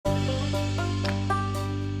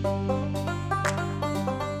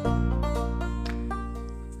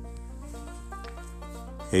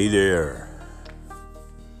Hey there.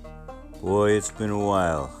 Boy, it's been a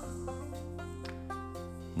while.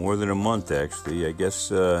 More than a month, actually. I guess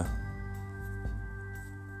you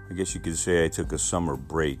could say I took a summer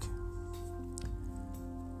break.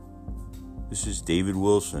 This is David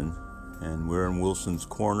Wilson, and we're in Wilson's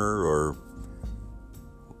Corner, or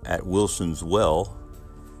at Wilson's Well,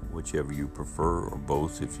 whichever you prefer, or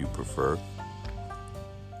both if you prefer.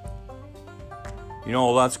 You know,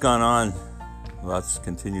 a lot's gone on. Lots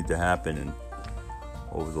continued to happen, and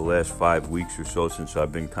over the last 5 weeks or so since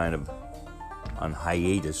I've been kind of on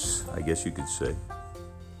hiatus, I guess you could say.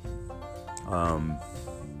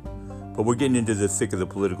 But we're getting into the thick of the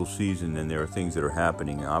political season, and there are things that are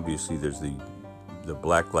happening. Obviously, there's the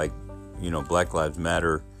Black Lives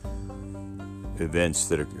Matter events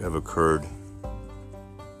that have occurred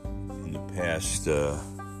in the past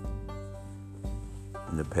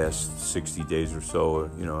 60 days or so.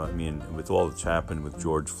 With all that's happened with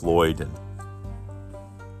George Floyd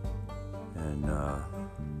and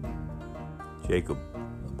Jacob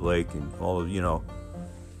Blake and all,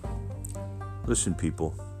 listen,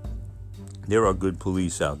 people, there are good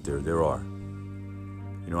police out there. There are.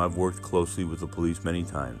 I've worked closely with the police many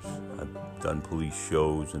times. I've done police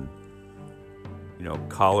shows, and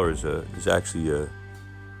Collar is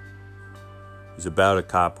about a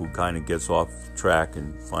cop who kind of gets off track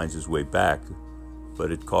and finds his way back,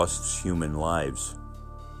 but it costs human lives.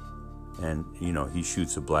 And he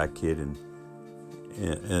shoots a black kid, and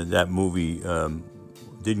that movie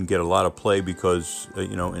didn't get a lot of play because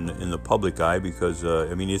in the public eye, because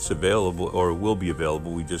it's available, or will be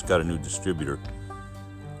available. We just got a new distributor,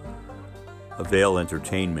 Avail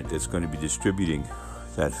Entertainment, that's going to be distributing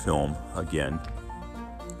that film again.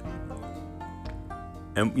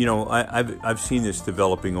 And I've seen this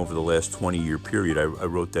developing over the last 20-year period. I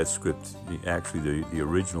wrote that script. Actually, the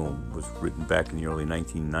original was written back in the early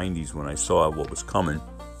 1990s when I saw what was coming.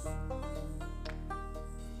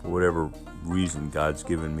 For whatever reason, God's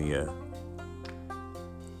given me a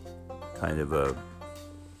kind of a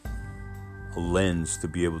lens to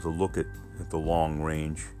be able to look at the long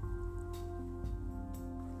range.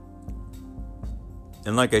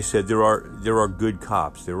 And like I said, there are good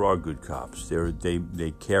cops. There are good cops.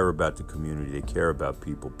 They care about the community. They care about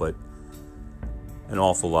people, but an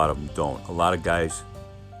awful lot of them don't. A lot of guys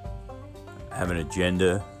have an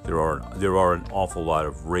agenda. There are an awful lot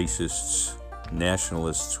of racists,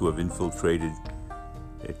 nationalists who have infiltrated.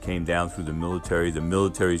 It came down through the military. The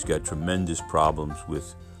military's got tremendous problems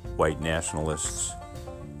with white nationalists.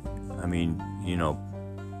 I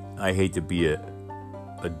hate to be a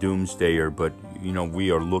doomsdayer, but we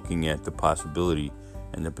are looking at the possibility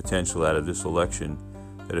and the potential out of this election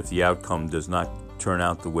that if the outcome does not turn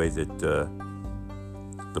out the way that the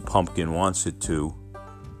pumpkin wants it to,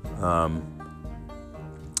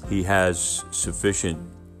 he has sufficient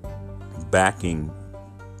backing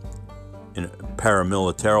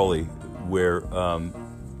paramilitarily where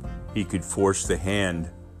he could force the hand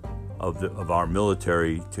of our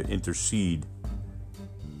military to intercede,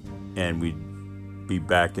 and we'd be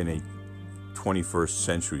back in a 21st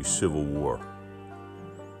century civil war,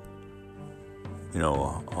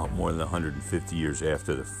 more than 150 years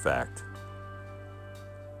after the fact.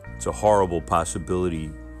 It's a horrible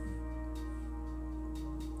possibility,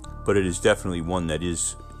 but it is definitely one that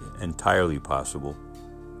is entirely possible.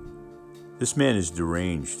 This man is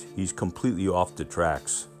deranged. He's completely off the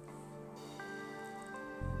tracks.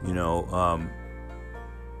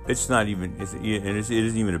 It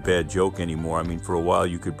isn't even a bad joke anymore. For a while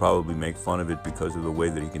you could probably make fun of it because of the way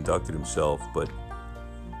that he conducted himself, but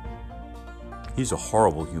he's a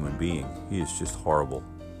horrible human being. He is just horrible.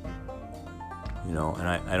 And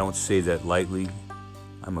I don't say that lightly.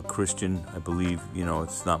 I'm a Christian. I believe,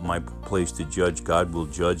 it's not my place to judge. God will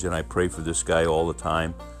judge, and I pray for this guy all the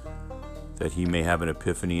time that he may have an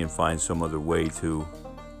epiphany and find some other way to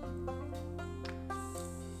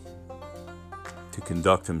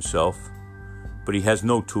conduct himself. But he has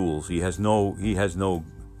no tools. This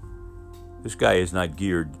guy is not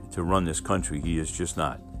geared to run this country. He is just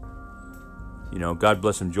not. God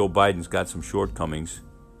bless him, Joe Biden's got some shortcomings.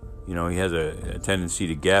 He has a tendency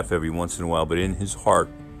to gaffe every once in a while, but in his heart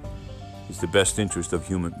is the best interest of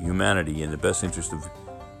humanity and the best interest of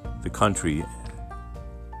the country.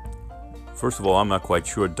 First of all, I'm not quite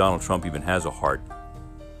sure Donald Trump even has a heart.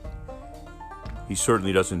 He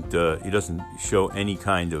certainly doesn't. He doesn't show any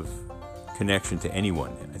kind of connection to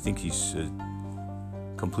anyone. I think he's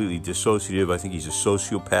completely dissociative. I think he's a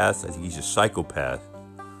sociopath. I think he's a psychopath.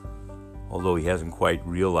 Although he hasn't quite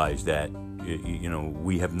realized that.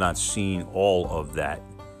 We have not seen all of that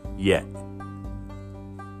yet.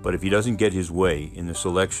 But if he doesn't get his way in this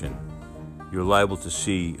election, you're liable to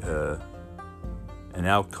see an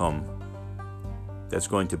outcome that's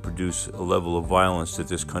going to produce a level of violence that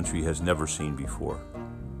this country has never seen before.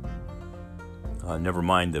 Never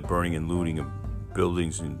mind the burning and looting of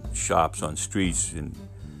buildings and shops on streets, and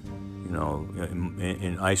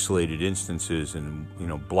in isolated instances, and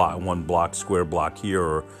one block, square block here,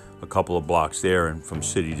 or a couple of blocks there, and from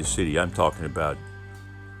city to city. We're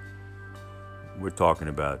talking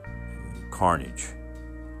about carnage.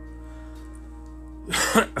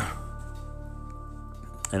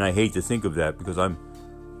 And I hate to think of that, because I'm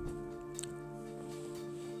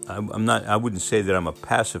not. I wouldn't say that I'm a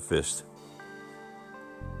pacifist,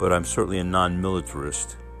 but I'm certainly a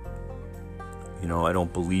non-militarist. I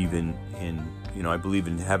don't believe in I believe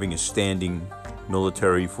in having a standing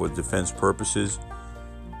military for defense purposes.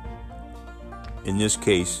 In this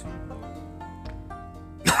case,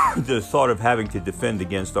 the thought of having to defend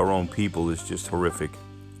against our own people is just horrific.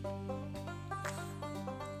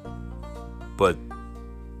 But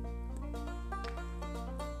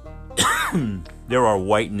there are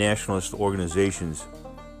white nationalist organizations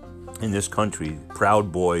in this country,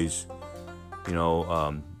 Proud Boys,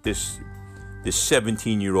 this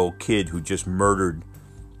 17-year-old kid who just murdered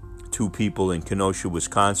 2 people in Kenosha,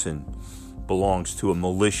 Wisconsin, belongs to a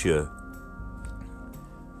militia.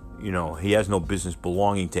 He has no business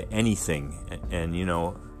belonging to anything, and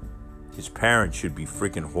his parents should be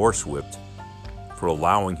freaking horsewhipped for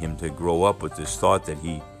allowing him to grow up with this thought that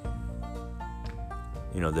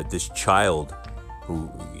that this child who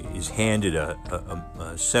is handed a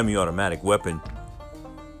semi-automatic weapon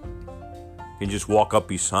can just walk up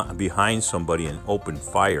behind somebody and open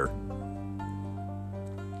fire.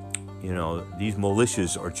 These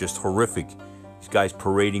militias are just horrific. These guys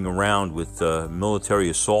parading around with military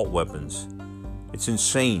assault weapons. It's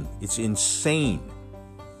insane. It's insane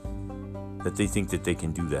that they think that they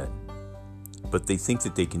can do that. But they think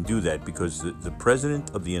that they can do that because the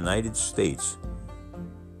President of the United States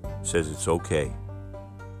says it's okay.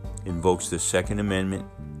 Invokes the Second Amendment,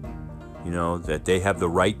 that they have the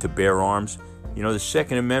right to bear arms. The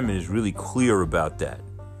Second Amendment is really clear about that.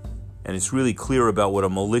 And it's really clear about what a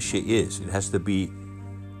militia is. It has to be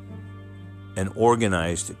an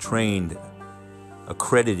organized, trained,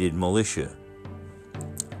 accredited militia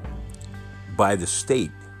by the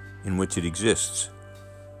state in which it exists.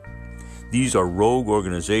 These are rogue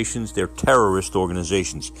organizations. They're terrorist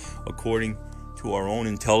organizations, according to our own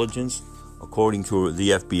intelligence, according to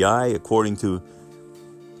the FBI, according to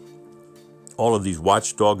all of these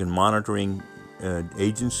watchdog and monitoring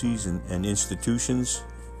agencies and institutions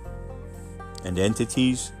and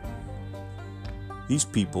entities. These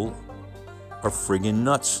people are friggin'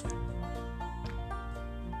 nuts.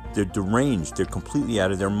 They're deranged. They're completely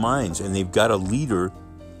out of their minds. And they've got a leader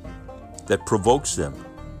that provokes them,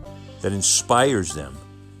 that inspires them,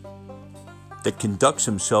 that conducts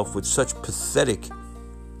himself with such pathetic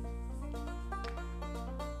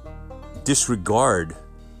disregard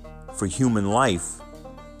for human life.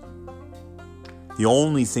 The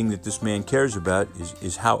only thing that this man cares about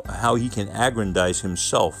is how he can aggrandize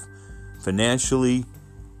himself financially,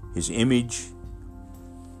 his image.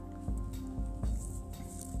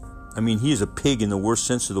 I mean, he is a pig in the worst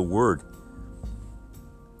sense of the word.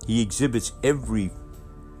 He exhibits every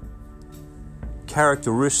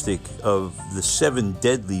characteristic of the 7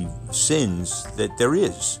 deadly sins that there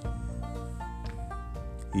is.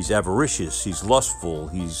 He's avaricious, he's lustful,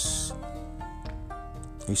 he's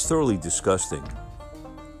thoroughly disgusting.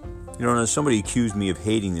 Somebody accused me of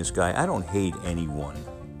hating this guy. I don't hate anyone.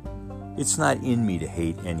 It's not in me to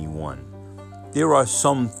hate anyone. There are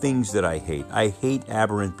some things that I hate. I hate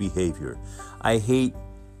aberrant behavior. I hate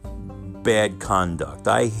bad conduct.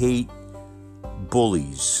 I hate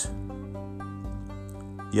bullies.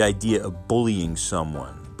 The idea of bullying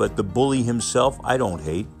someone. But the bully himself, I don't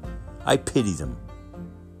hate. I pity them.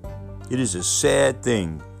 It is a sad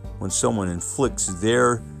thing when someone inflicts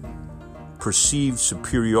their perceived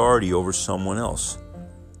superiority over someone else.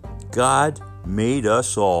 God made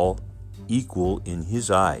us all equal in His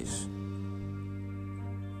eyes.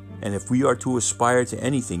 And if we are to aspire to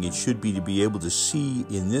anything, it should be to be able to see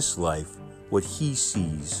in this life what He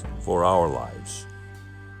sees for our lives.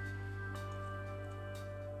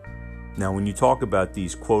 Now, when you talk about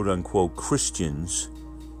these quote-unquote Christians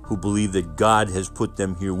who believe that God has put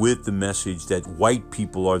them here with the message that white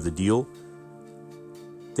people are the deal,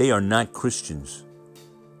 they are not Christians.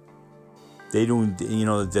 They don't,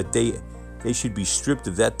 that they should be stripped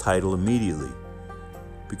of that title immediately,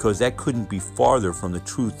 because that couldn't be farther from the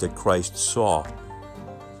truth that Christ saw.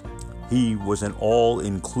 He was an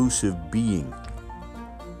all-inclusive being.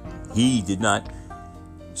 He did not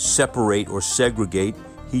separate or segregate.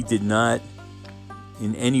 He did not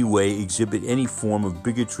in any way exhibit any form of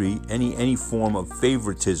bigotry, any form of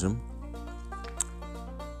favoritism.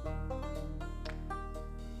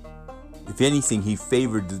 If anything, he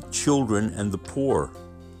favored the children and the poor.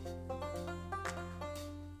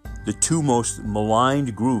 The two most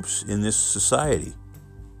maligned groups in this society.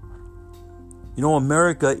 You know,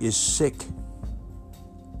 America is sick.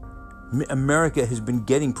 America has been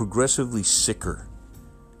getting progressively sicker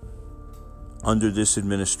under this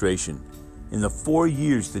administration. In the 4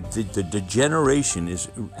 years, the degeneration is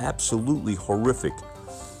absolutely horrific.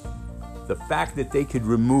 The fact that they could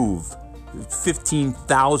remove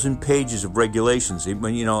 15,000 pages of regulations,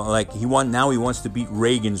 you know, like now he wants to beat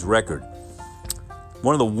Reagan's record.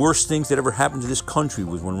 One of the worst things that ever happened to this country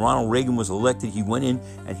was when Ronald Reagan was elected. He went in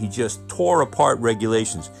and he just tore apart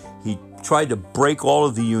regulations. He tried to break all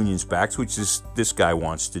of the unions' backs, which this guy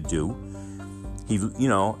wants to do. You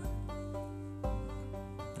know,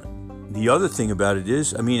 the other thing about it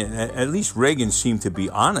is, I mean, at least Reagan seemed to be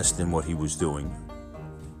honest in what he was doing.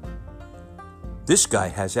 This guy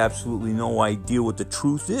has absolutely no idea what the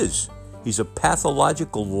truth is. He's a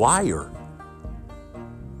pathological liar.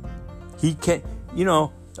 He can't, you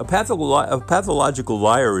know, a pathological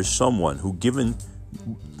liar is someone who, given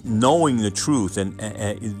knowing the truth and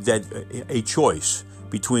that a choice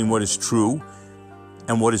between what is true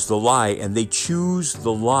and what is the lie, and they choose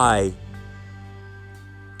the lie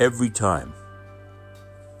every time,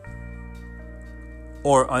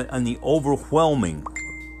 or on the overwhelming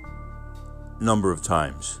number of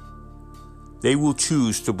times, they will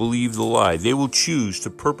choose to believe the lie. They will choose to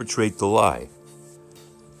perpetrate the lie.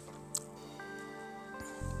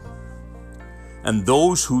 And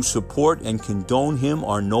those who support and condone him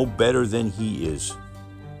are no better than he is.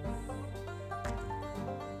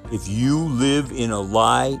 If you live in a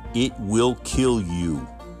lie, it will kill you.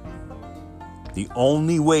 The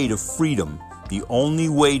only way to freedom, the only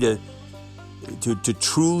way to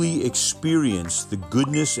truly experience the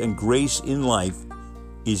goodness and grace in life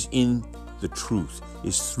is in the truth,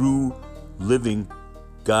 is through living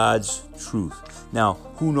God's truth. Now,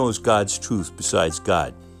 who knows God's truth besides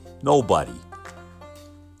God? Nobody.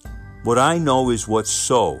 What I know is what's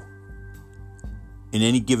so in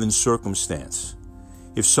any given circumstance.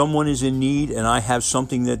 If someone is in need and I have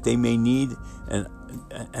something that they may need and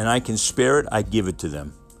I can spare it, I give it to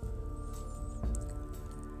them.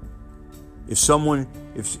 If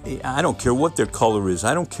I don't care what their color is,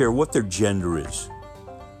 I don't care what their gender is.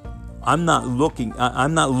 I'm not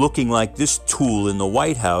looking like this tool in the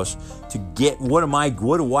White House to get, what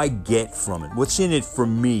do I get from it? What's in it for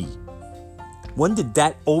me? When did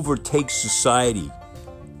that overtake society?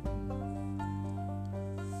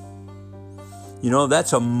 You know,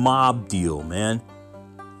 that's a mob deal, man.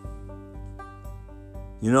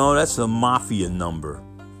 You know, that's the mafia number.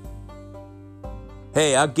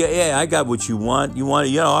 Hey, I got what you want. You want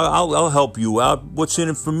it? You know, I'll help you out. What's in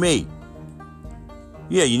it for me?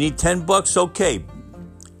 Yeah, you need $10? Okay.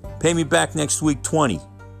 Pay me back next week 20.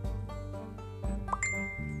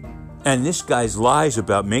 And this guy's lies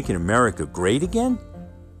about making America great again?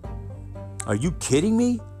 Are you kidding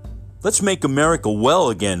me? Let's make America well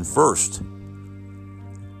again first.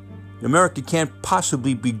 America can't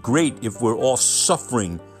possibly be great if we're all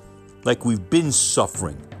suffering like we've been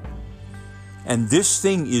suffering. And this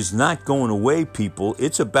thing is not going away, people.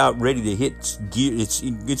 It's about ready to hit gear.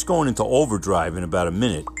 It's going into overdrive in about a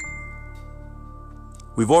minute.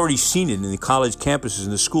 We've already seen it in the college campuses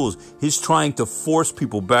and the schools. He's trying to force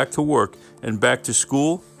people back to work and back to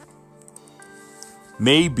school.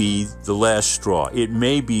 May be the last straw. It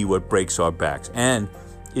may be what breaks our backs. And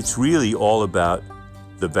it's really all about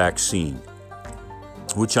the vaccine,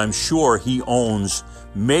 which I'm sure he owns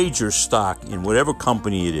major stock in, whatever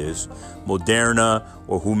company it is, Moderna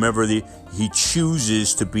or whomever he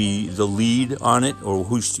chooses to be the lead on it, or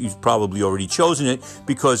he's probably already chosen it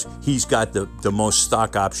because he's got the most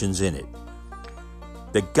stock options in it.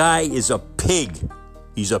 The guy is a pig.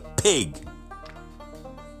 He's a pig.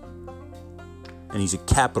 And he's a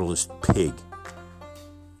capitalist pig.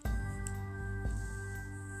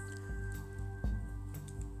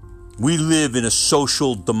 We live in a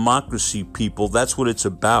social democracy, people. That's what it's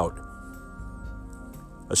about.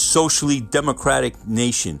 A socially democratic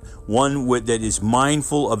nation, one that is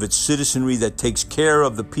mindful of its citizenry, that takes care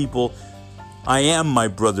of the people. I am my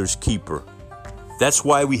brother's keeper. That's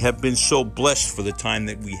why we have been so blessed for the time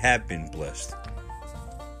that we have been blessed.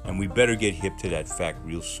 And we better get hip to that fact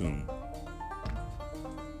real soon.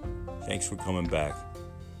 Thanks for coming back.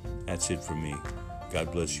 That's it for me.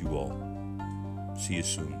 God bless you all. See you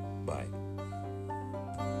soon. Bye.